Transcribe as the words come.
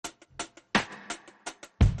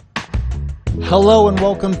Hello and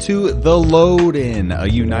welcome to The Load In, a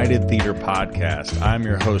United Theater podcast. I'm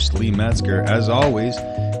your host, Lee Metzger, as always,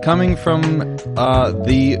 coming from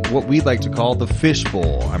what we'd like to call the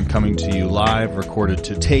Fishbowl. I'm coming to you live, recorded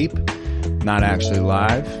to tape, not actually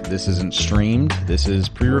live. This isn't streamed. This is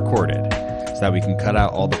pre-recorded, so that we can cut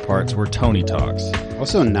out all the parts where Tony talks.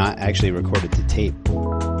 Also not actually recorded to tape.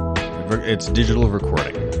 It's digital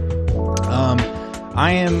recording.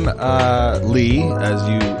 I am Lee, as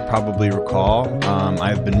you probably recall.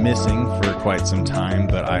 I've been missing for quite some time,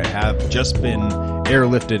 but I have just been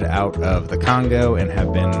airlifted out of the Congo and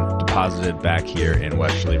have been deposited back here in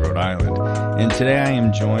Westerly, Rhode Island. And today I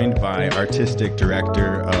am joined by Artistic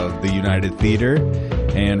Director of the United Theater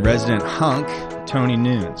and resident hunk, Tony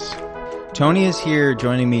Nunes. Tony is here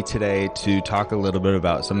joining me today to talk a little bit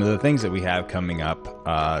about some of the things that we have coming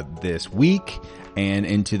up this week and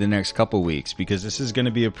into the next couple weeks, because this is going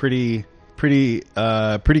to be a pretty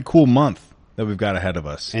cool month that we've got ahead of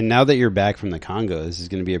us. And now that you're back from the Congo, this is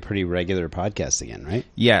going to be a pretty regular podcast again, right?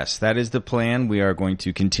 Yes, that is the plan. We are going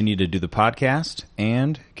to continue to do the podcast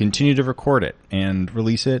and continue to record it and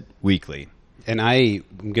release it weekly. And I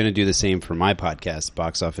am going to do the same for my podcast,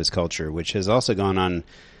 Box Office Culture, which has also gone on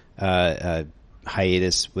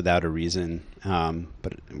hiatus without a reason,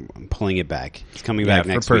 but I'm pulling it back. It's coming back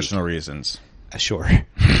next week. For personal reasons. Sure.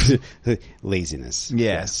 Laziness.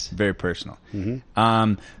 Yes, very personal.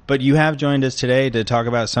 Mm-hmm. But you have joined us today to talk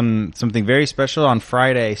about something very special. On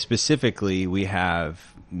Friday, specifically, we have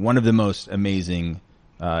one of the most amazing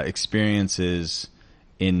experiences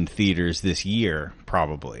in theaters this year,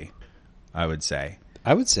 probably, I would say.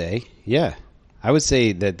 Yeah. I would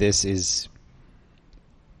say that this is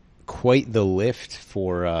quite the lift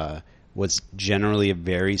for what's generally a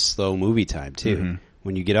very slow movie time, too. Mm-hmm.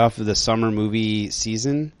 When you get off of the summer movie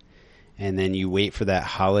season and then you wait for that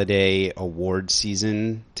holiday award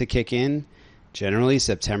season to kick in, generally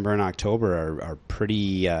September and October are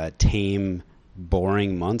pretty tame,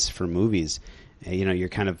 boring months for movies. You know, you're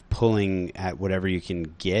kind of pulling at whatever you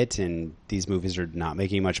can get, and these movies are not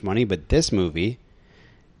making much money, but this movie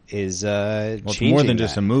is it's more than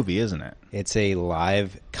just a movie, isn't it? It's a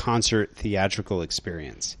live concert theatrical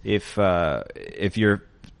experience. If you're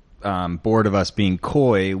bored of us being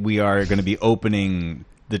coy, we are going to be opening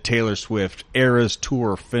the Taylor Swift ERAS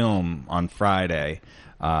tour film on Friday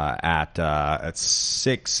at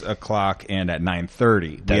 6 o'clock and at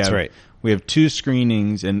 9:30. That's right. We have two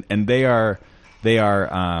screenings, and they're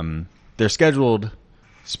scheduled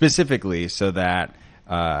specifically so that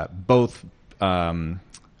both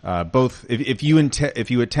if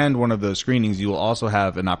you attend one of those screenings, you will also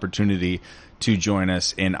have an opportunity to join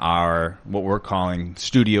us in our, what we're calling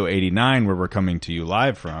Studio 89, where we're coming to you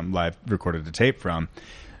live recorded to tape from,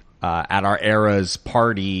 at our ERAS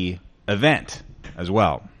party event as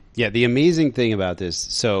well. Yeah, the amazing thing about this,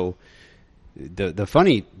 so the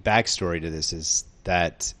funny backstory to this is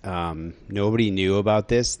that nobody knew about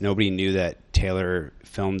this. Nobody knew that Taylor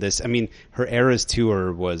filmed this. I mean, her ERAS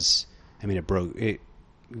tour was,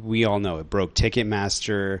 we all know it broke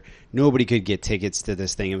Ticketmaster. Nobody could get tickets to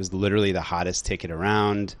this thing. It was literally the hottest ticket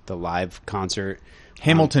around, the live concert.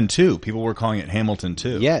 Hamilton 2. People were calling it Hamilton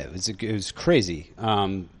 2. Yeah, it was crazy.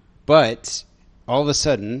 But all of a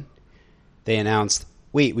sudden, they announced,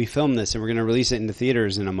 wait, we filmed this and we're going to release it into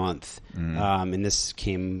theaters in a month. Mm. And this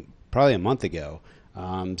came probably a month ago.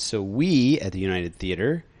 So we at the United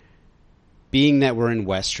Theater, being that we're in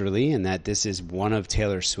Westerly and that this is one of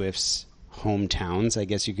Taylor Swift's hometowns, I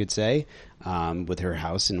guess you could say, with her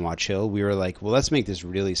house in Watch Hill, we were like, well, let's make this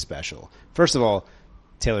really special. First of all,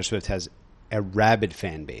 Taylor Swift has a rabid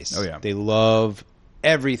fan base. Oh, yeah. They love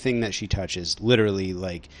everything that she touches. Literally,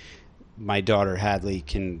 like, my daughter Hadley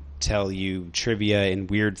can tell you trivia and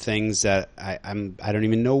weird things that I don't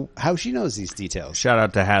even know how she knows these details. Shout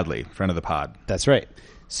out to Hadley, friend of the pod. That's right.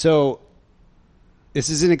 So this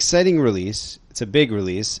is an exciting release. It's a big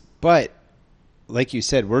release, but like you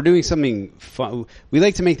said, we're doing something fun. We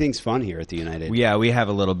like to make things fun here at the United. Yeah, we have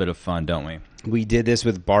a little bit of fun, don't we? We did this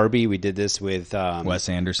with Barbie. We did this with Wes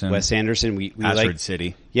Anderson. We Asteroid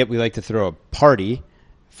City. Yep, we like to throw a party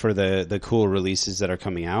for the cool releases that are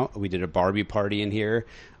coming out. We did a Barbie party in here.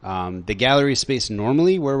 The gallery space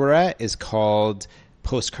normally where we're at is called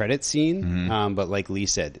post-credit scene, mm-hmm. But like Lee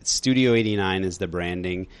said, Studio 89 is the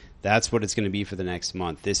branding. That's what it's going to be for the next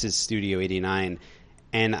month. This is Studio 89.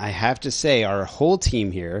 And I have to say, our whole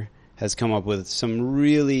team here has come up with some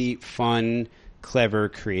really fun, clever,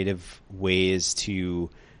 creative ways to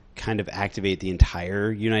kind of activate the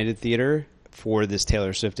entire United Theater for this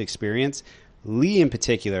Taylor Swift experience. Lee, in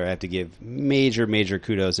particular, I have to give major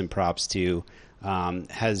kudos and props to,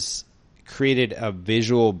 has created a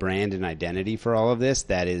visual brand and identity for all of this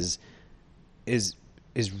that is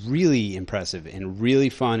really impressive and really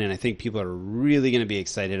fun, and I think people are really going to be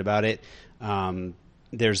excited about it.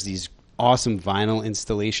 There's these awesome vinyl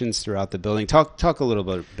installations throughout the building. Talk a little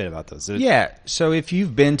bit about those. Yeah, so if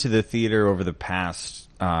you've been to the theater over the past,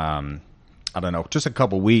 I don't know, just a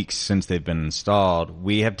couple weeks since they've been installed,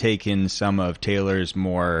 we have taken some of Taylor's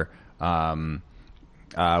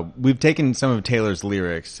we've taken some of Taylor's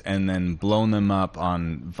lyrics and then blown them up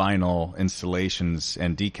on vinyl installations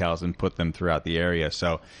and decals and put them throughout the area.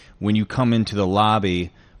 So when you come into the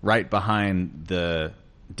lobby, right behind the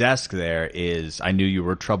desk there is "I Knew You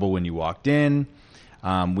Were Trouble When You Walked In."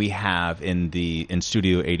 We have in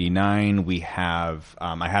Studio 89, we have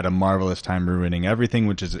 "I Had a Marvelous Time Ruining Everything,"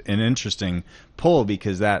 which is an interesting pull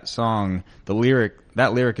because that song, that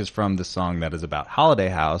lyric is from the song that is about Holiday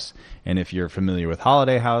House. And if you're familiar with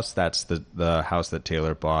Holiday House, that's the house that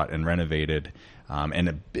Taylor bought and renovated.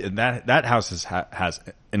 That house has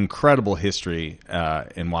incredible history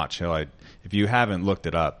in Watch Hill. If you haven't looked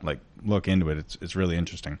it up, look into it. It's really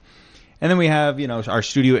interesting. And then we have, our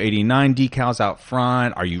Studio 89 decals out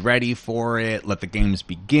front. Are you ready for it? Let the games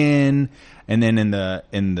begin. And then in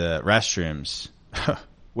the restrooms,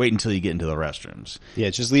 wait until you get into the restrooms. Yeah,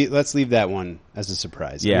 let's leave that one as a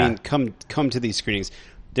surprise. Yeah. I mean, come to these screenings.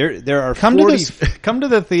 There are come 40 come to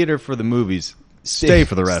the theater for the movies. Stay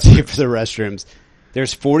for the restrooms. Stay for the restrooms.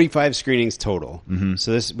 There's 45 screenings total. Mm-hmm.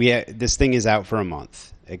 So this thing is out for a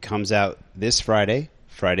month. It comes out this Friday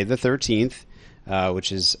the 13th.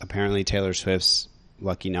 Which is apparently Taylor Swift's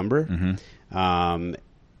lucky number. Mm-hmm.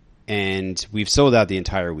 And we've sold out the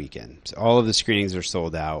entire weekend. So all of the screenings are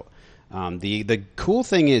sold out. The cool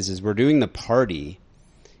thing is we're doing the party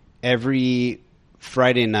every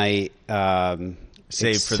Friday night.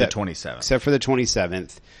 Save for the 27th. Except for the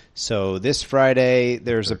 27th. So this Friday,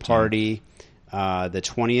 there's a party. The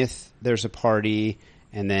 20th, there's a party.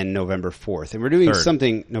 And then November 4th. And we're doing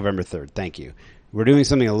something November 3rd. Thank you. We're doing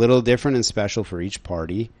something a little different and special for each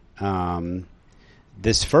party.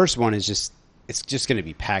 This first one is it's just going to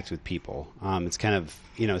be packed with people. It's kind of,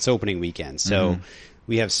 it's opening weekend. So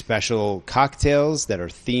we have special cocktails that are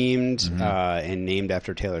themed and named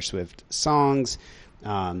after Taylor Swift songs.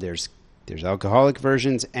 There's alcoholic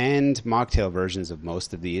versions and mocktail versions of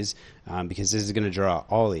most of these because this is going to draw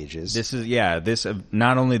all ages. This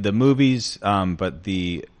not only the movies, but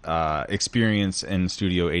the experience in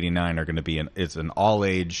Studio 89 are going to be it's an all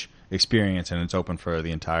age experience, and it's open for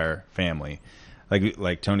the entire family.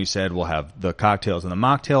 Like Tony said, we'll have the cocktails in the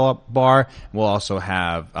mocktail bar. We'll also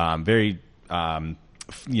have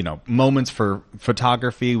moments for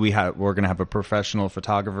photography. We're going to have a professional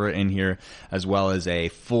photographer in here, as well as a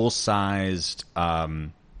full-sized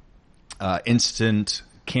instant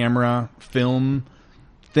camera film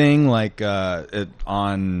thing.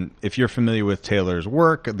 If you're familiar with Taylor's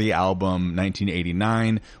work, the album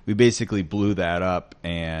 1989, we basically blew that up,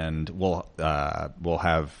 and we'll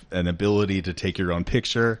have an ability to take your own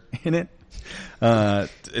picture in it.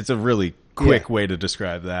 It's a really quick way to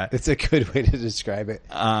describe that. It's a good way to describe it.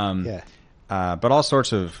 But all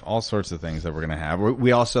sorts of things that we're going to have.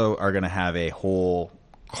 We also are going to have a whole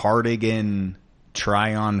cardigan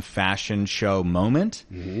try-on fashion show moment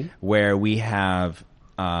where we have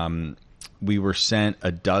we were sent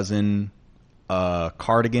a dozen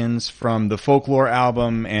cardigans from the Folklore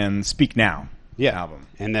album and Speak Now album.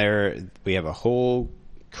 And we have a whole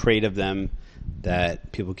crate of them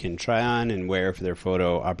that people can try on and wear for their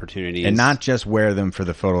photo opportunities. And not just wear them for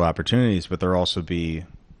the photo opportunities, but there'll also be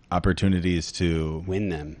opportunities to win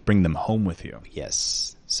them, bring them home with you.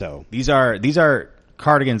 Yes. So these are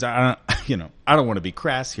cardigans. I don't want to be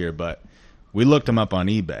crass here, but we looked them up on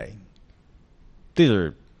eBay. These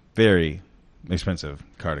are very expensive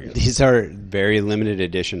cardigans. These are very limited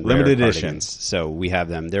edition cardigans. So we have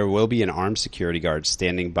them. There will be an armed security guard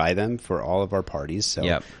standing by them for all of our parties.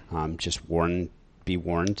 So just be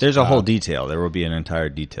warned. There's a whole detail. There will be an entire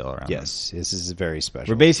detail around them. Yes, this is very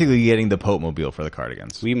special. We're basically getting the Pope Mobile for the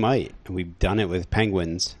cardigans. We might. We've done it with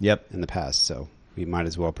penguins in the past, so we might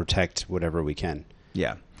as well protect whatever we can.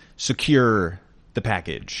 Yeah. Secure the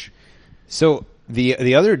package. So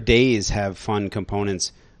the other days have fun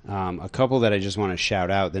components. A couple that I just want to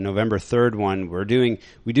shout out. The November 3rd one,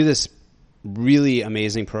 we do this really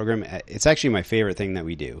amazing program. It's actually my favorite thing that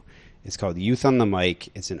we do. It's called Youth on the Mic.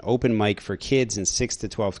 It's an open mic for kids in 6th to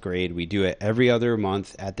 12th grade. We do it every other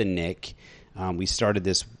month at the Nick. We started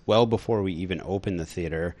this well before we even opened the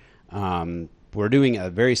theater. We're doing a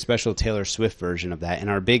very special Taylor Swift version of that in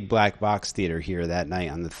our big black box theater here that night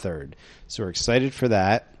on the 3rd. So we're excited for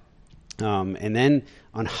that. And then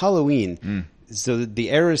on Halloween, So the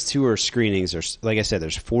ERAS tour screenings are, like I said,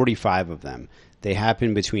 there's 45 of them. They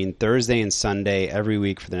happen between Thursday and Sunday every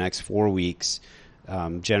week for the next 4 weeks.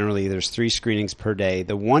 Generally, there's 3 screenings per day.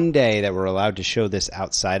 The one day that we're allowed to show this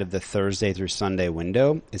outside of the Thursday through Sunday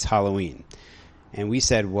window is Halloween. And we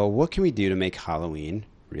said, well, what can we do to make Halloween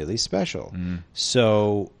really special?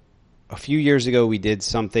 So a few years ago, we did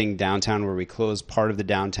something downtown where we closed part of the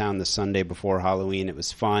downtown the Sunday before Halloween. It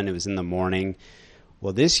was fun. It was in the morning.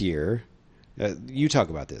 Well, this year, you talk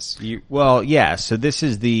about this. Well, yeah. So this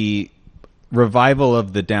is the revival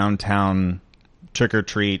of the downtown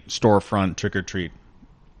trick-or-treat, storefront trick-or-treat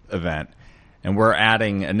event. And we're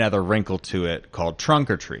adding another wrinkle to it called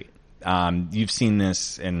trunk-or-treat. You've seen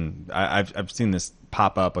this, and I've seen this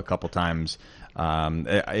pop up a couple times.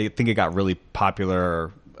 I think it got really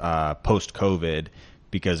popular post-COVID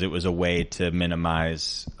because it was a way to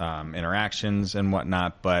minimize interactions and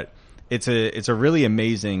whatnot. But it's a really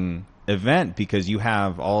amazing event because you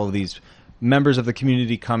have all of these members of the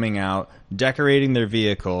community coming out, decorating their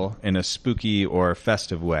vehicle in a spooky or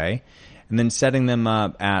festive way, and then setting them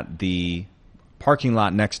up at the parking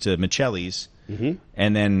lot next to Michelli's,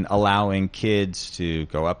 and then allowing kids to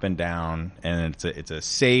go up and down. And it's a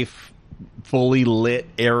safe, fully lit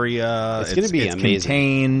area. It's going to be amazing.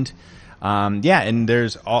 Contained. And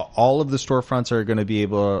there's all of the storefronts are going to be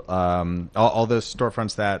able, all the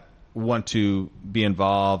storefronts that want to be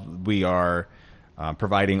involved. We are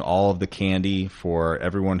providing all of the candy for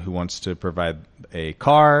everyone who wants to provide a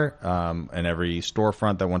car, and every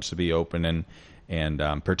storefront that wants to be open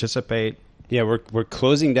and participate. Yeah, we're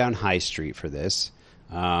closing down High Street for this.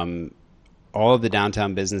 All of the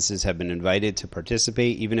downtown businesses have been invited to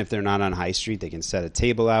participate. Even if they're not on High Street, they can set a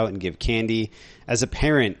table out and give candy. As a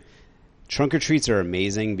parent, trunk-or-treats are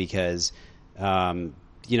amazing because,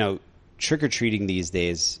 trick-or-treating these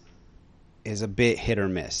days is a bit hit or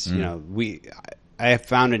miss. I have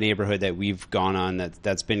found a neighborhood that we've gone on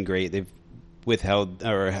that's been great. They've held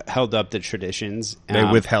up the traditions. They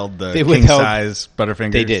withheld the king size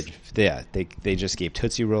Butterfingers. They did. Yeah, they just gave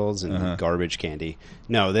Tootsie Rolls and garbage candy.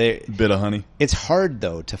 No, bit of honey. It's hard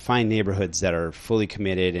though to find neighborhoods that are fully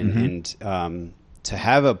committed and to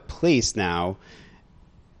have a place now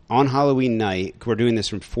on Halloween night. We're doing this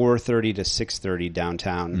from 4:30 to 6:30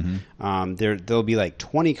 downtown. There'll be like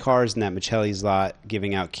 20 cars in that Michelli's lot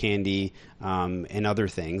giving out candy and other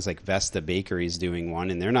things. Like Vesta Bakery's doing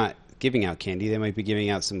one, and they're not giving out candy. They might be giving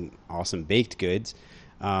out some awesome baked goods.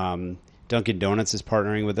 Dunkin' Donuts is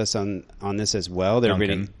partnering with us on this as well. They're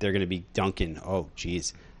going to be Dunkin'. Oh,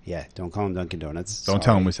 geez. Yeah, don't call them Dunkin' Donuts. Don't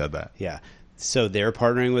tell them we said that. Yeah. So they're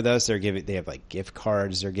partnering with us. They have like gift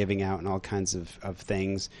cards they're giving out and all kinds of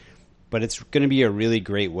things. But it's going to be a really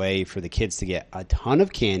great way for the kids to get a ton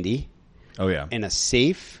of candy. Oh, yeah. In a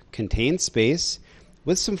safe, contained space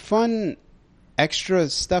with some fun extra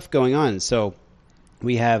stuff going on. So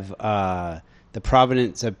we have the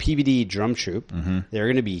Providence PVD drum troupe. They're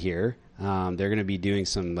going to be here. They're going to be doing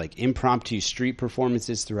some like impromptu street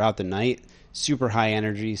performances throughout the night. Super high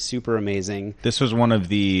energy, super amazing. This was one of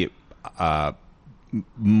the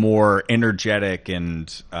more energetic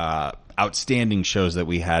and outstanding shows that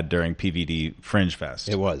we had during PVD Fringe Fest.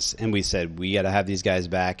 It was. And we said, we got to have these guys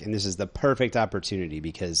back. And this is the perfect opportunity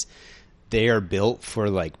because they are built for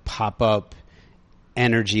like pop-up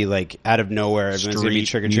energy, like out of nowhere. Everyone's going to be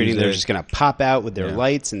trick-or-treating. They're just going to pop out with their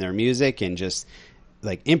lights and their music and just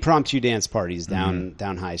like impromptu dance parties down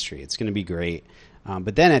High Street. It's going to be great.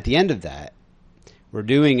 But then at the end of that, we're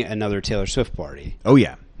doing another Taylor Swift party. Oh,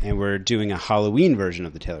 yeah. And we're doing a Halloween version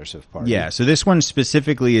of the Taylor Swift party. Yeah, so this one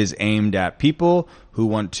specifically is aimed at people who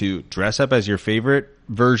want to dress up as your favorite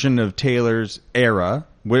version of Taylor's era,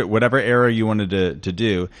 whatever era you wanted to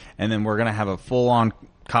do. And then we're going to have a full-on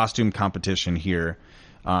costume competition here.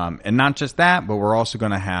 And not just that, but we're also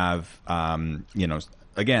going to have,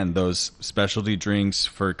 again, those specialty drinks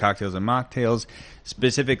for cocktails and mocktails.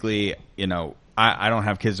 Specifically, I don't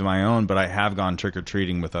have kids of my own, but I have gone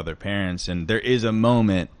trick-or-treating with other parents, and there is a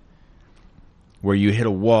moment where you hit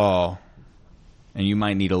a wall and you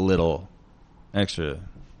might need a little extra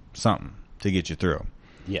something to get you through.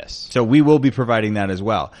 Yes. So we will be providing that as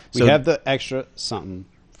well. We have the extra something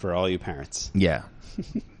for all you parents. Yeah.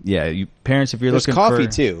 Yeah, you parents, if you're There's looking coffee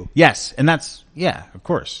for... too. Yes, and that's... Yeah, of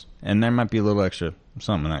course. And there might be a little extra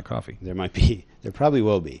something in that coffee. There might be. There probably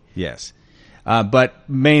will be. Yes. But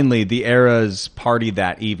mainly, the ERAS party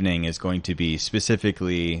that evening is going to be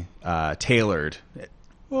specifically tailored.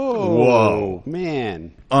 Whoa,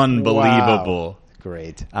 man. Unbelievable. Wow.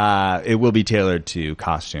 Great. It will be tailored to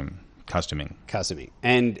costuming.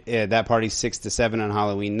 And that party's 6 to 7 on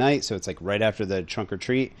Halloween night, so it's like right after the trunk or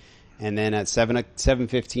treat. And then at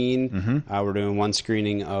 7:15, we're doing one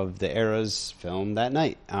screening of the ERAS film that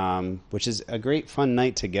night, which is a great, fun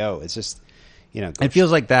night to go. It's just, it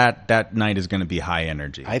feels like that night is going to be high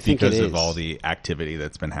energy. I think because it of is. all the activity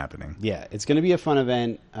that's been happening. Yeah, it's going to be a fun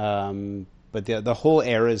event. But the whole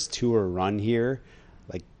ERAS tour run here,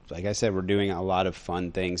 like I said, we're doing a lot of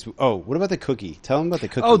fun things. Oh, what about the cookie? Tell them about the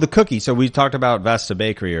cookie. Oh, the cookie. So we talked about Vesta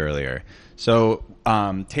Bakery earlier. So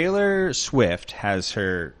Taylor Swift has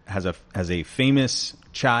a famous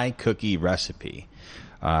chai cookie recipe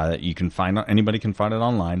that you can find. Anybody can find it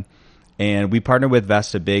online, and we partnered with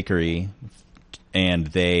Vesta Bakery, and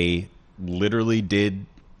they literally did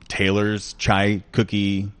Taylor's chai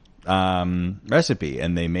cookie recipe,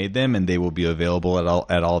 and they made them, and they will be available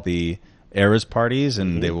at all the ERAS parties,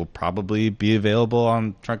 and they will probably be available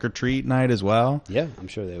on Trunk or Treat night as well. Yeah, I'm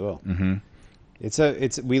sure they will.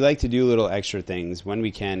 We like to do little extra things when we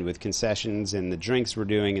can with concessions and the drinks we're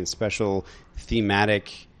doing and special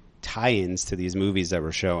thematic tie-ins to these movies that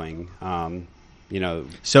we're showing.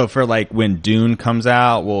 So for when Dune comes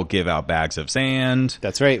out, we'll give out bags of sand.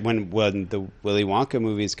 That's right. When the Willy Wonka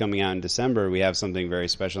movie is coming out in December, we have something very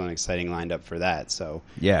special and exciting lined up for that. So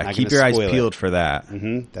yeah, keep your eyes peeled for that.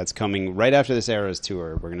 That's coming right after this ERAS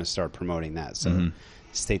tour. We're going to start promoting that. So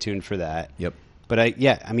stay tuned for that. Yep. But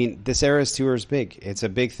this ERAS tour is big. It's a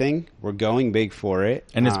big thing. We're going big for it,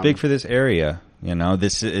 and it's big for this area.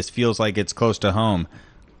 This feels like it's close to home.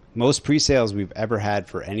 Most pre-sales we've ever had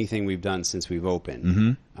for anything we've done since we've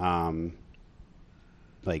opened, by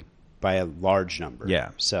a large number. Yeah.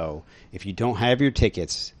 So if you don't have your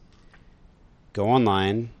tickets, go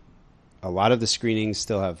online. A lot of the screenings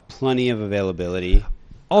still have plenty of availability.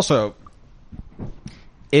 Also,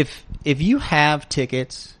 if you have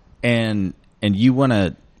tickets and you want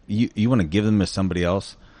to give them to somebody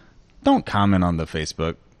else, don't comment on the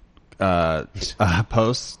Facebook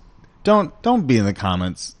posts. Don't be in the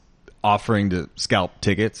comments offering to scalp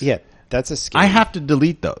tickets. Yeah, that's a scam. I have to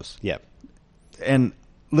delete those. Yep. And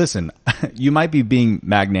listen, you might be being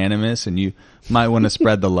magnanimous and you might want to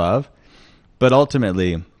spread the love, but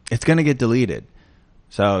ultimately it's going to get deleted.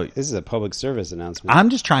 So this is a public service announcement. I'm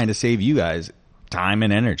just trying to save you guys time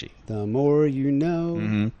and energy. The more you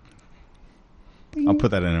know. I'll put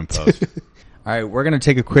that in post. All right, we're going to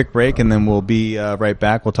take a quick break, and then we'll be right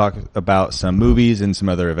back. We'll talk about some movies and some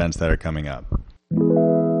other events that are coming up.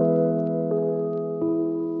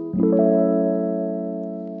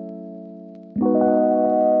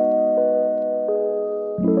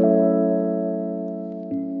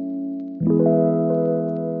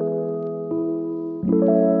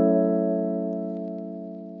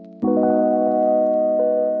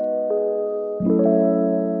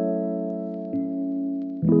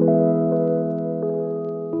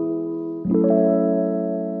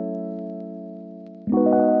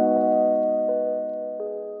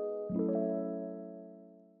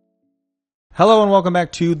 Hello and welcome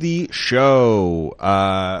back to the show.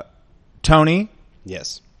 Tony?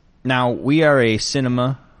 Yes. Now, we are a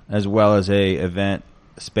cinema as well as a event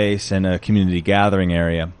space and a community gathering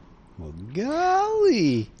area. Well,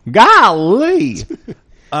 golly. Do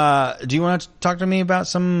you want to talk to me about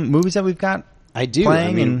some movies that we've got? I do.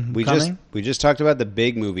 Playing we just talked about the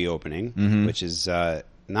big movie opening, which is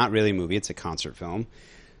not really a movie. It's a concert film.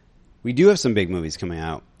 We do have some big movies coming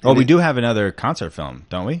out. Oh, we do have another concert film,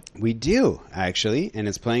 don't we? We do, actually, and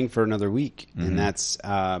it's playing for another week, and that's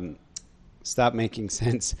Stop Making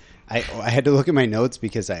Sense. I had to look at my notes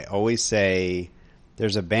because I always say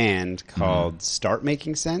there's a band called Start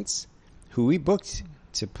Making Sense who we booked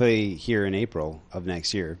to play here in April of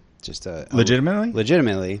next year. Just legitimately?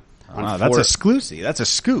 Legitimately. Wow, that's exclusive. That's a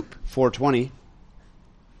scoop. 4/20.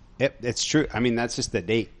 Yep, it's true. I mean, that's just the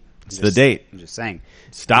date. It's the date. I'm just saying.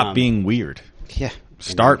 Stop being weird. Yeah.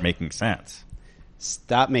 Start making sense.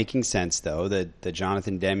 Stop Making Sense, though. The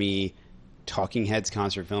Jonathan Demme Talking Heads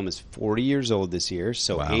concert film is 40 years old this year.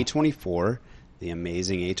 So wow. A24, the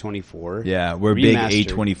amazing A24. Yeah, we're big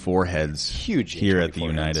A24 heads huge here A24 at the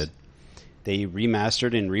United. Heads. They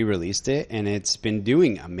remastered and re-released it, and it's been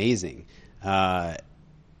doing amazing.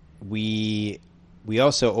 We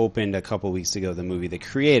also opened a couple weeks ago the movie The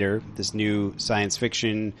Creator, this new science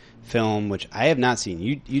fiction film, which I have not seen.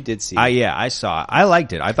 You did see it. Yeah, I saw it. I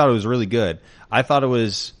liked it. I thought it was really good. I thought it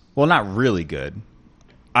was, well, not really good.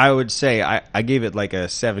 I would say I gave it like a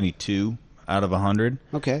 72 out of 100.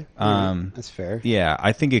 Okay. That's fair. Yeah,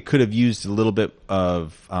 I think it could have used a little bit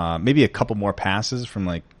of, maybe a couple more passes from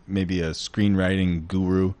like maybe a screenwriting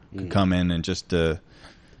guru could come in and just...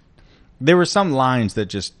 there were some lines that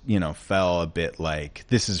just, fell a bit like,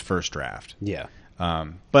 this is first draft. Yeah.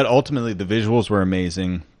 But ultimately, the visuals were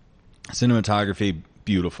amazing. Cinematography,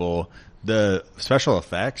 beautiful. The special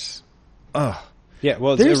effects, Yeah,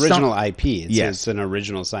 well, it's There's original some- IP. It's, Yes. it's an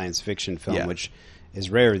original science fiction film, Yeah. which is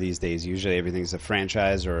rare these days. Usually everything's a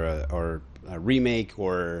franchise or a remake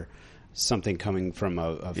or something coming from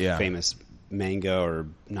a Yeah. famous manga or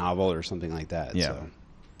novel or something like that. Yeah. So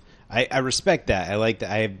I respect that. I like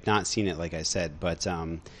that. I have not seen it, like I said, but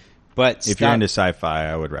if you're into sci-fi,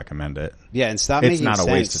 I would recommend it. yeah, and stop It's making not a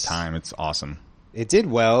sense. waste of time. It's awesome. It did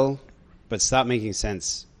well, but Stop Making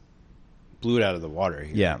Sense blew it out of the water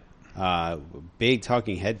here. Yeah. Big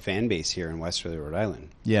Talking Head fan base here in Westerly, Rhode Island.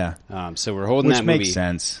 Yeah. So we're holding Which that movie. makes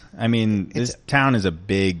sense. I mean, this town is a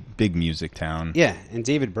big music town. Yeah, and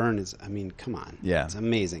David Byrne is, I mean, come on. Yeah. It's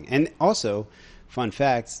amazing. And also, fun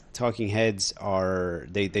fact, Talking Heads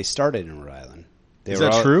they started in Rhode Island. Is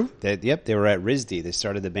that true? Yep, they were at RISD. They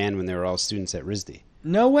started the band when they were all students at RISD.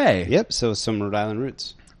 No way. Yep, so some Rhode Island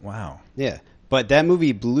roots. Wow. Yeah. But that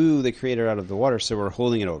movie blew the creator out of the water, so we're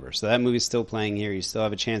holding it over. So that movie's still playing here. You still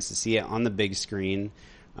have a chance to see it on the big screen.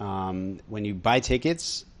 When you buy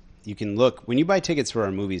tickets, you can look. When you buy tickets for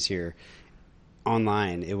our movies here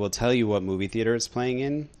online, it will tell you what movie theater it's playing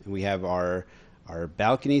in. And we have our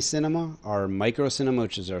balcony cinema, our micro cinema,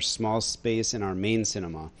 which is our small space, and our main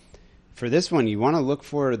cinema. For this one, you want to look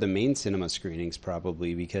for the main cinema screenings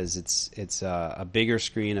probably because it's a bigger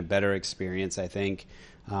screen, a better experience, I think.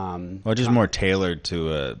 Well, just more tailored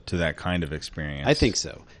to that kind of experience. I think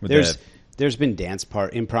so. With There's been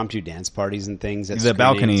impromptu dance parties and things. At the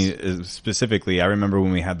balcony screenings. is specifically. I remember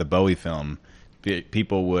when we had the Bowie film,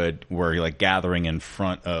 people were like gathering in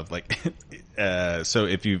front of like. So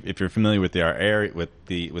if you're familiar with the area with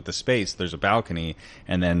the space, there's a balcony,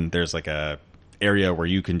 and then there's like a area where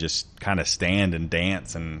you can just kind of stand and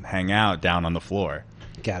dance and hang out down on the floor.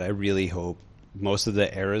 God, I really hope most of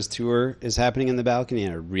the ERAS tour is happening in the balcony,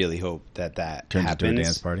 and I really hope that Turns happens. into a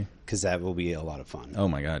dance party. Because that will be a lot of fun. Oh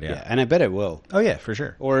my god, yeah. And I bet it will. Oh yeah, for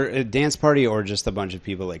sure. Or a dance party, or just a bunch of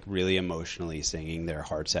people like really emotionally singing their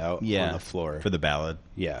hearts out on the floor for the ballad.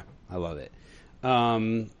 Yeah, I love it.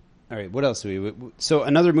 All right, what else do we? So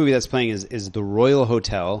another movie that's playing is The Royal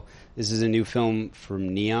Hotel. This is a new film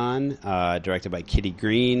from Neon, directed by Kitty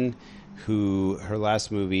Green, who her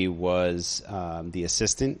last movie was The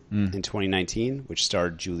Assistant in 2019, which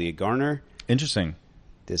starred Julia Garner. Interesting.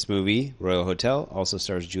 This movie, Royal Hotel, also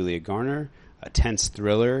stars Julia Garner. A tense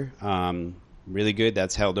thriller, really good.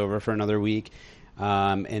 That's held over for another week.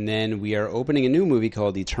 And then we are opening a new movie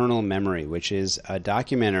called Eternal Memory, which is a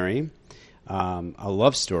documentary, a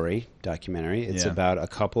love story documentary. It's about a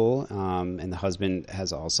couple, and the husband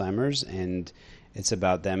has Alzheimer's, and it's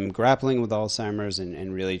about them grappling with Alzheimer's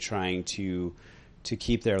and really trying to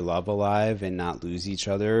keep their love alive and not lose each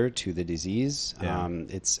other to the disease. Yeah.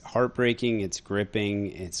 It's heartbreaking. It's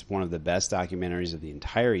gripping. It's one of the best documentaries of the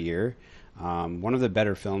entire year. One of the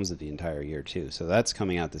better films of the entire year, too. So that's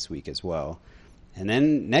coming out this week as well. And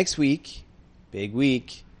then next week, big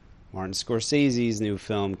week, Martin Scorsese's new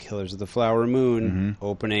film, Killers of the Flower Moon,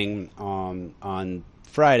 opening on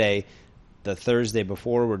Friday. The Thursday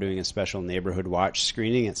before, we're doing a special neighborhood watch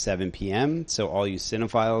screening at 7 p.m. So all you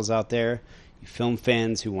cinephiles out there, you film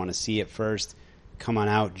fans who want to see it first, come on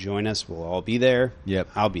out, join us. We'll all be there. Yep.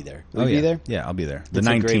 I'll be there. Will you be there? Yeah, I'll be there. The It's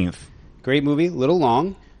a 19th. Great movie, little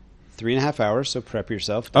long, 3.5 hours, so prep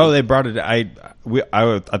yourself. Oh, they brought it. I thought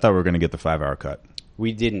we were going to get the 5-hour cut.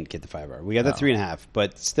 We didn't get the 5 hour. We got the 3.5,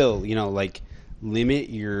 but still, like limit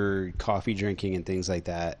your coffee drinking and things like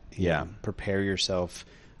that. Yeah. Prepare yourself.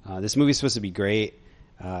 This movie's supposed to be great.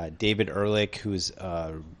 David Ehrlich, who's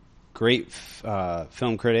a great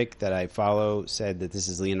film critic that I follow, said that this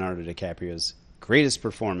is Leonardo DiCaprio's greatest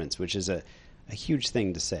performance, which is a huge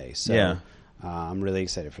thing to say. So I'm really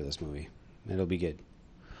excited for this movie. It'll be good.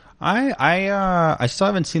 I still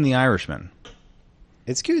haven't seen The Irishman.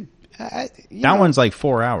 It's good. That one's like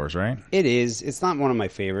 4 hours, right? It is. It's not one of my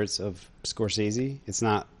favorites of Scorsese. It's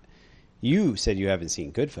not. You said you haven't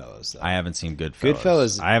seen Goodfellas, though. I haven't seen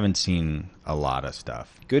Goodfellas. I haven't seen a lot of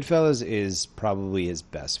stuff. Goodfellas is probably his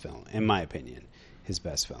best film, in my opinion. His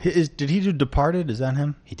best film. Did he do Departed? Is that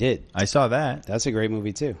him? He did. I saw that. That's a great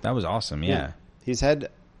movie, too. That was awesome, yeah. He's had,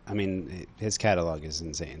 his catalog is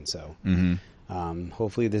insane, so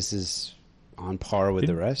hopefully this is on par with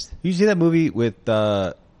the rest. You see that movie with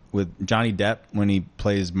Johnny Depp when he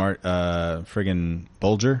plays friggin'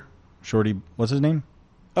 Bulger? Shorty, what's his name?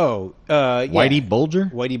 Oh, yeah. Whitey Bulger?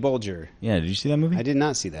 Whitey Bulger. Yeah, did you see that movie? I did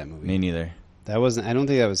not see that movie. Me neither. I don't think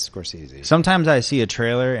that was Scorsese. Sometimes I see a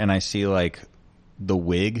trailer and I see like the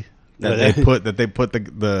wig that they put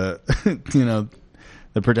the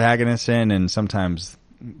the protagonist in, and sometimes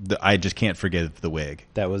I just can't forgive the wig.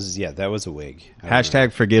 That was a wig.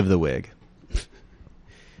 Hashtag forgive the wig.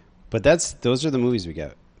 But those are the movies we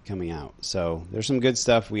got coming out. So there's some good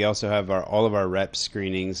stuff. We also have all of our rep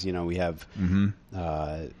screenings. You know, we have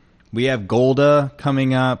we have Golda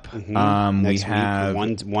coming up. Next We week, have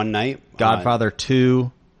one night. Godfather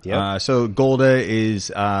 2. Yep. So Golda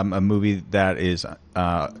is a movie that is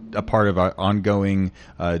a part of our ongoing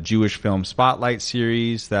Jewish film spotlight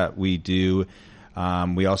series that we do.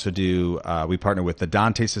 We also do. We partner with the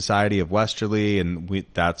Dante Society of Westerly, and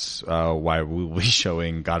that's why we will be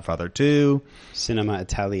showing Godfather 2, Cinema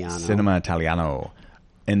Italiano,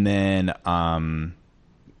 and then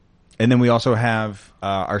we also have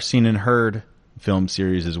our Seen and Heard film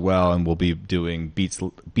series as well, and we'll be doing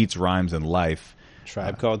Beats, Rhymes, and Life.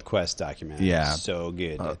 Tribe Called Quest documentary. Yeah. So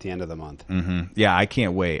good at the end of the month. Mm-hmm. Yeah, I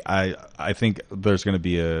can't wait. I think there's going to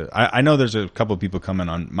be I know there's a couple of people coming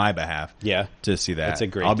on my behalf. Yeah. To see that. It's a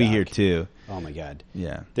great I'll be doc. here too. Oh my God.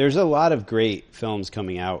 Yeah. There's a lot of great films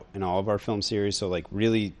coming out in all of our film series. So like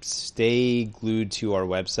really stay glued to our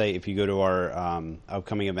website. If you go to our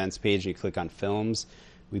upcoming events page and you click on films,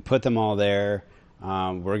 we put them all there.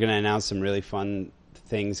 We're going to announce some really fun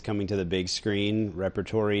things coming to the big screen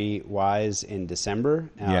repertory wise in December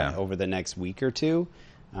over the next week or two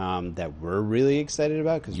that we're really excited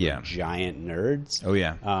about because we're giant nerds. Oh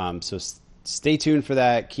yeah. So stay tuned for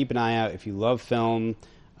that. Keep an eye out. If you love film,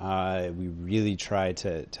 we really try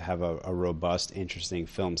to have a robust, interesting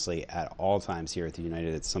film slate at all times here at the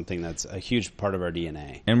United. It's something that's a huge part of our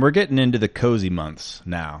DNA. And we're getting into the cozy months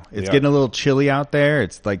now. It's getting a little chilly out there.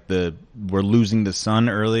 It's like we're losing the sun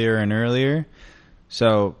earlier and earlier.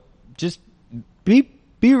 So just be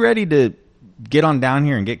ready to get on down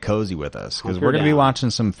here and get cozy with us because we're going to be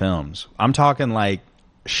watching some films. I'm talking like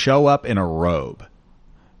show up in a robe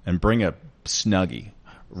and bring a Snuggie.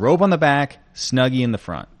 Robe on the back, Snuggie in the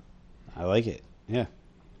front. I like it. Yeah.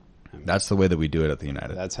 That's the way that we do it at the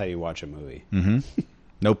United. That's how you watch a movie. Mm-hmm.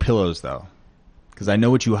 No pillows, though, because I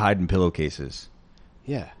know what you hide in pillowcases.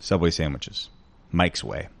 Yeah. Subway sandwiches. Mike's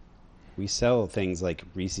Way. We sell things like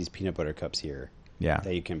Reese's Peanut Butter Cups here. Yeah.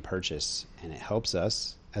 That you can purchase, and it helps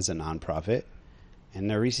us as a nonprofit. And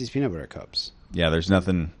they're Reese's Peanut Butter Cups. Yeah, there's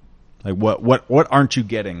nothing like what aren't you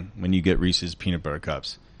getting when you get Reese's Peanut Butter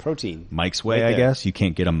Cups? Protein. Mike's Way, right I guess. You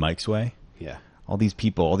can't get a Mike's Way. Yeah. All these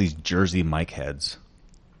people, all these Jersey Mike heads.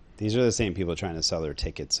 These are the same people trying to sell their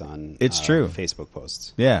tickets on it's true. Facebook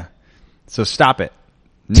posts. Yeah. So stop it.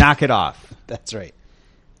 Knock it off. That's right.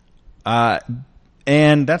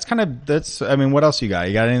 And I mean, what else you got?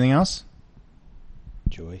 You got anything else?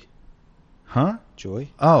 Joy. Huh? Joy?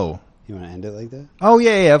 Oh. You want to end it like that? Oh,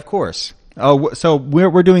 yeah, of course. Oh, so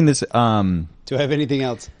we're doing this. Do I have anything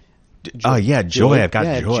else? Oh, yeah, joy. I've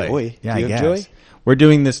got joy. Joy. Yeah, Do you I have guess. joy? We're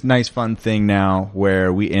doing this nice, fun thing now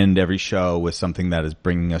where we end every show with something that is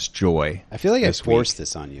bringing us joy. I feel like I forced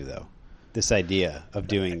this on you, though. This idea of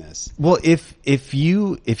doing this. Well, if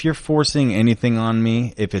you're forcing anything on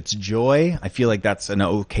me, if it's joy, I feel like that's an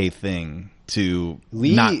okay thing to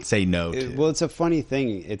not say no to. Well, it's a funny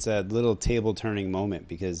thing. It's a little table turning moment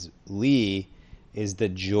because Lee is the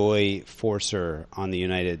joy forcer on the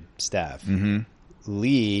United staff. Mm-hmm.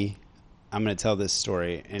 Lee, I'm going to tell this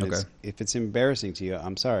story, and if it's embarrassing to you,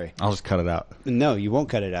 I'm sorry. I'll just cut it out. No, you won't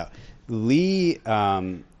cut it out. Lee,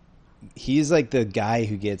 he's like the guy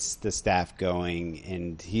who gets the staff going,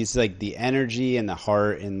 and he's like the energy and the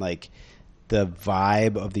heart and like the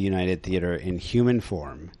vibe of the United Theater in human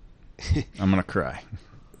form. I'm going to cry.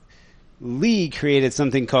 Lee created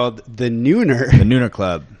something called the Nooner. The Nooner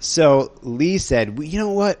Club. So Lee said, you know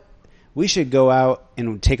what? We should go out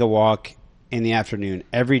and take a walk in the afternoon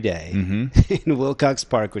every day in Wilcox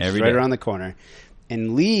Park, which is right around the corner.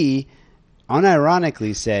 And Lee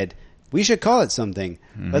unironically said, we should call it something.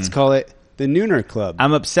 Let's call it the Nooner Club.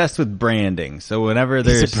 I'm obsessed with branding. So whenever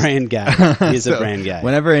there's He's a brand guy. He's a brand guy.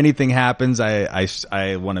 Whenever anything happens, I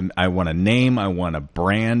want a name, I want a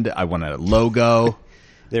brand, I want a logo.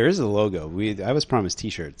 There is a logo. I was promised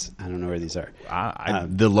T-shirts. I don't know where these are.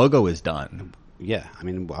 The logo is done. Yeah, I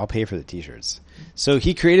mean, I'll pay for the T-shirts. So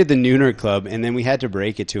he created the Nooner Club, and then we had to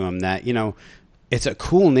break it to him that, it's a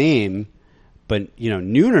cool name, but,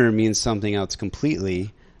 Nooner means something else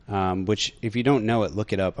completely, which if you don't know it,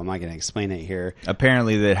 look it up. I'm not going to explain it here.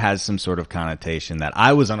 Apparently that has some sort of connotation that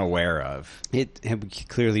I was unaware of.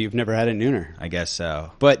 Clearly, you've never had a Nooner. I guess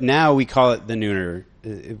so. But now we call it the Nooner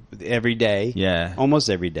every day. Yeah. Almost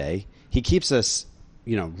every day. He keeps us,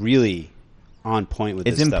 really on point with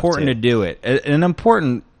this stuff. It's important to do it. An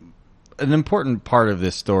important part of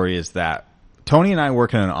this story is that Tony and I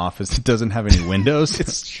work in an office that doesn't have any windows.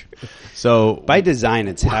 It's true. So by design,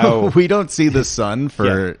 it's how we don't see the sun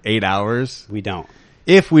for 8 hours. We don't.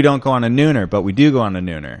 If we don't go on a Nooner, but we do go on a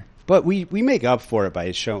Nooner But we make up for it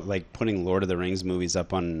by putting Lord of the Rings movies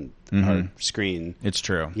up on our screen. It's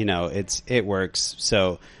true. You know, it works.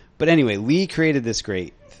 So, but anyway, Lee created this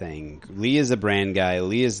great thing. Lee is a brand guy.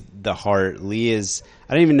 Lee is the heart. Lee is.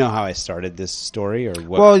 I don't even know how I started this story or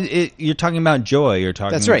what. Well, you're talking about joy. You're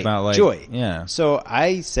talking That's right. about Joy. Yeah. So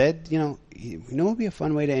I said, what would be a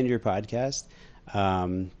fun way to end your podcast?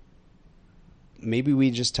 Maybe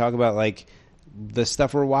we just talk about like the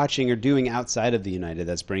stuff we're watching or doing outside of the United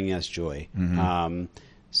that's bringing us joy.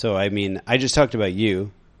 So, I mean, I just talked about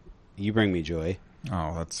you. You bring me joy.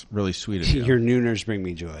 Oh, that's really sweet of you. Your nooners bring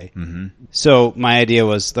me joy. So my idea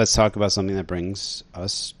was, let's talk about something that brings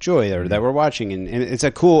us joy or that we're watching. And it's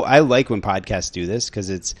I like when podcasts do this because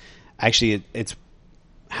it's actually, it's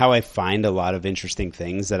how I find a lot of interesting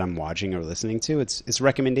things that I'm watching or listening to. It's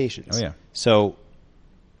recommendations. Oh, yeah. So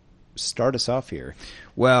start us off here.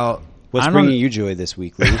 Well, what's bringing you joy this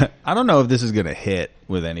week, Lee? I don't know if this is going to hit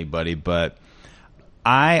with anybody, but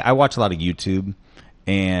I watch a lot of YouTube,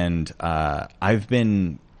 and I've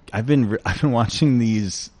been watching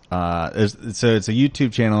these. So it's a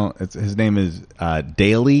YouTube channel. His name is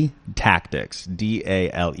Daily Tactics,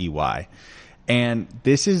 DALEY, and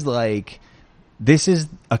this is a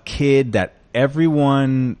kid that every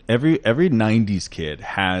 90s kid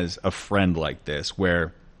has a friend like this,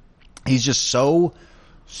 where he's just so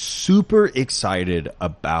super excited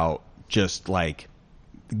about just like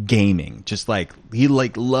gaming, just like he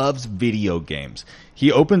like loves video games.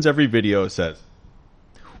 He opens every video, says,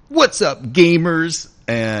 "What's up, gamers?"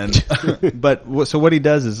 And so what he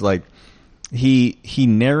does is like he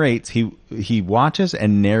narrates, he watches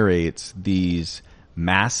and narrates these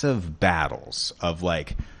massive battles of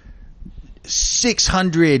like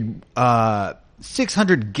 600 6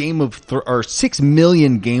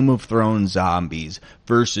 million Game of Thrones zombies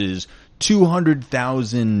versus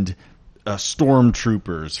 200,000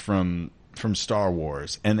 stormtroopers from Star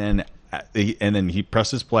Wars, and then he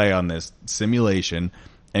presses play on this simulation,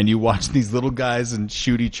 and you watch these little guys and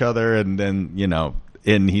shoot each other, and then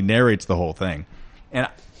and he narrates the whole thing. And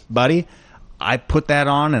buddy, I put that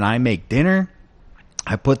on and I make dinner.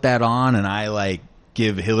 I put that on and I like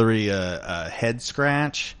give Hillary a head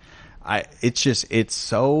scratch. I put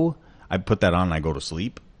that on and I go to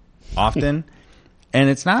sleep often. And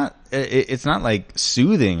it's not like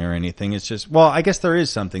soothing or anything. It's just, well, I guess there is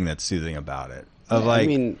something that's soothing about it.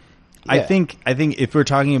 I think if we're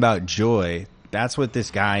talking about joy, that's what this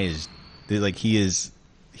guy is like. He is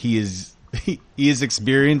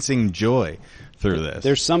experiencing joy through this.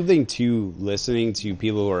 There's something to listening to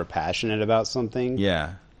people who are passionate about something.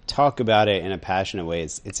 Yeah. Talk about it in a passionate way.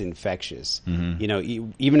 It's infectious.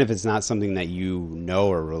 Even if it's not something that you know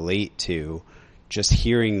or relate to, just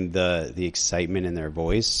hearing the excitement in their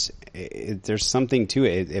voice, there's something to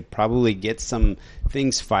it. It probably gets some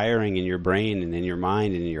things firing in your brain and in your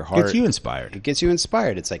mind and in your heart. Gets you inspired. It gets you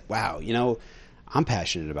inspired. It's like, wow, I'm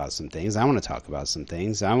passionate about some things. I want to talk about some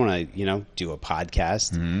things. I want to, do a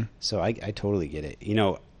podcast. So I totally get it.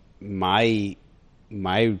 My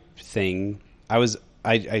thing,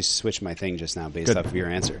 I switched my thing just now based off of your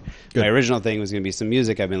answer. Good. My original thing was going to be some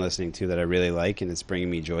music I've been listening to that I really like, and it's bringing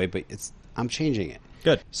me joy, but I'm changing it.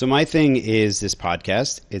 Good. So my thing is this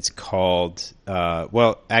podcast. It's called,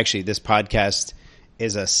 this podcast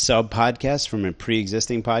is a sub-podcast from a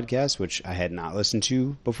pre-existing podcast, which I had not listened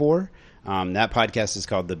to before. That podcast is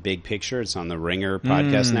called The Big Picture. It's on the Ringer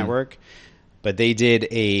podcast network. But they did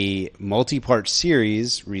a multi-part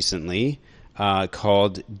series recently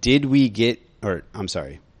called Do We Get to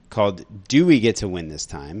Win This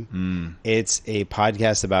Time? It's a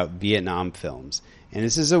podcast about Vietnam films. And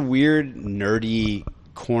this is a weird, nerdy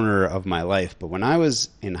corner of my life. But when I was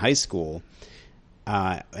in high school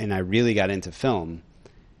and I really got into film,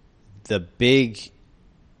 the big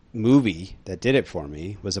movie that did it for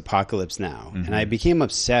me was Apocalypse Now. And I became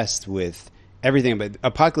obsessed with everything. But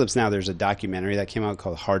Apocalypse Now, there's a documentary that came out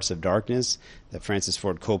called Hearts of Darkness that Francis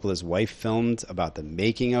Ford Coppola's wife filmed about the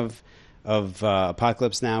making of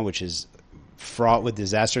Apocalypse Now, which is fraught with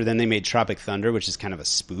disaster. Then they made Tropic Thunder, which is kind of a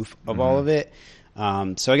spoof of all of it.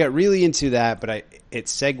 So I got really into that, but it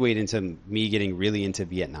segued into me getting really into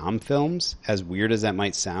Vietnam films, as weird as that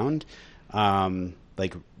might sound,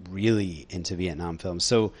 like really into Vietnam films.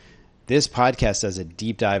 So this podcast does a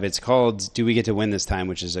deep dive. It's called Do We Get to Win This Time,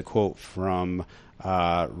 which is a quote from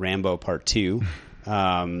Rambo Part 2.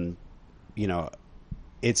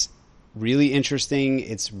 It's really interesting.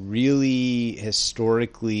 It's really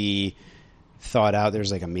historically thought out.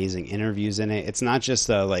 There's like amazing interviews in it. It's not just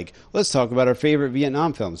like, let's talk about our favorite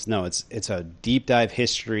Vietnam films. No, it's a deep dive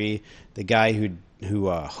history. The guy who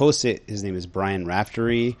hosts it, his name is Brian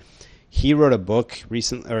Raftery. He wrote a book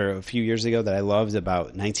recently or a few years ago that I loved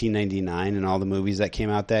about 1999 and all the movies that came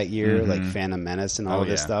out that year, like Phantom Menace and all of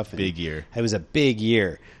this stuff. And big year. It was a big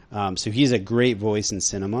year. So he's a great voice in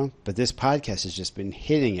cinema, but this podcast has just been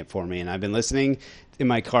hitting it for me. And I've been listening in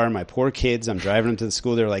my car, my poor kids, I'm driving them to the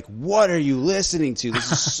school. They're like, what are you listening to?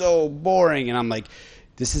 This is so boring. And I'm like,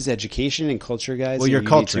 this is education and culture, guys. Well, you're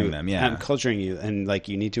culturing them, yeah. I'm culturing you. And like,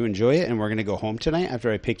 you need to enjoy it. And we're going to go home tonight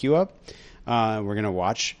after I pick you up. We're going to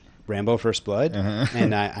watch Rambo First Blood.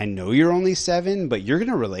 And I know you're only 7, but you're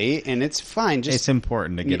going to relate, and it's fine. Just it's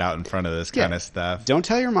important to get out in front of this kind of stuff. Don't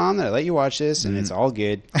tell your mom that I let you watch this, and it's all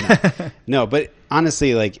good. No, but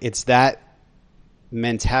honestly, like, it's that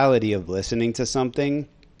mentality of listening to something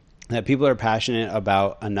that people are passionate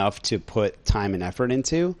about enough to put time and effort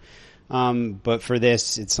into. But for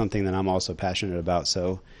this, it's something that I'm also passionate about.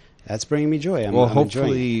 So that's bringing me joy. I'm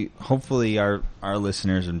hopefully our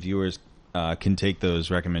listeners and viewers can take those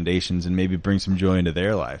recommendations and maybe bring some joy into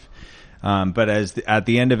their life. But at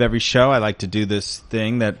the end of every show, I like to do this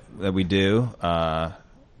thing that we do,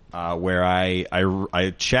 where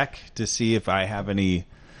I check to see if I have any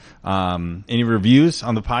reviews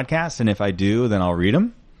on the podcast, and if I do, then I'll read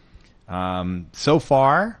them. So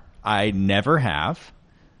far, I never have,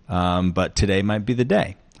 but today might be the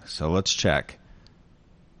day. So let's check.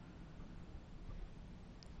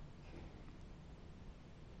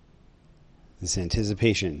 This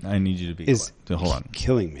anticipation. I need you to be is quiet. Hold on.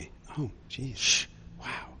 Killing me. Oh, jeez. Shh.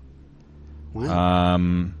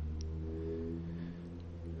 Wow.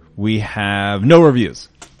 We have no reviews.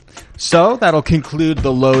 So that'll conclude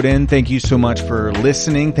the load in. Thank you so much for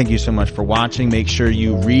listening. Thank you so much for watching. Make sure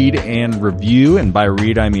you read and review. And by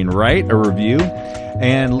read, I mean write a review.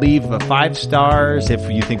 And leave a 5 stars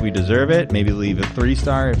if you think we deserve it. Maybe leave a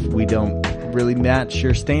 3-star if we don't really match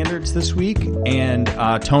your standards this week. And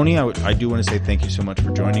Tony, I do want to say thank you so much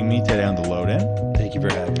for joining me today on the load in. Thank you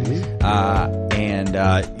for having me.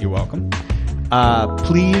 And you're welcome.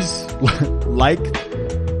 Please like,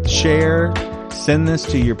 share, send this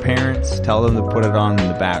to your parents. Tell them to put it on in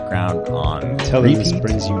the background on Tell them this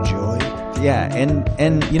brings you joy. Yeah,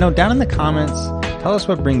 and you know, down in the comments, tell us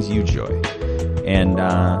what brings you joy. And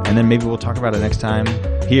then maybe we'll talk about it next time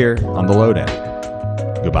here on the Load In.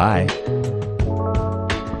 Goodbye.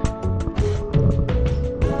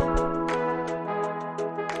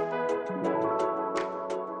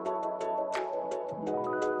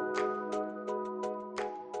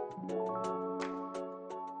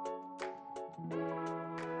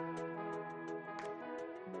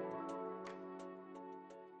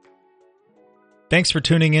 Thanks for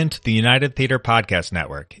tuning in to the United Theater Podcast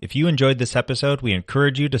Network. If you enjoyed this episode, we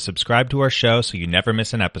encourage you to subscribe to our show so you never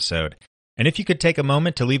miss an episode. And if you could take a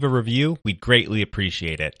moment to leave a review, we'd greatly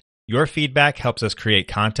appreciate it. Your feedback helps us create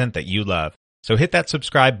content that you love. So hit that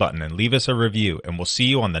subscribe button and leave us a review, and we'll see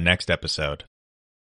you on the next episode.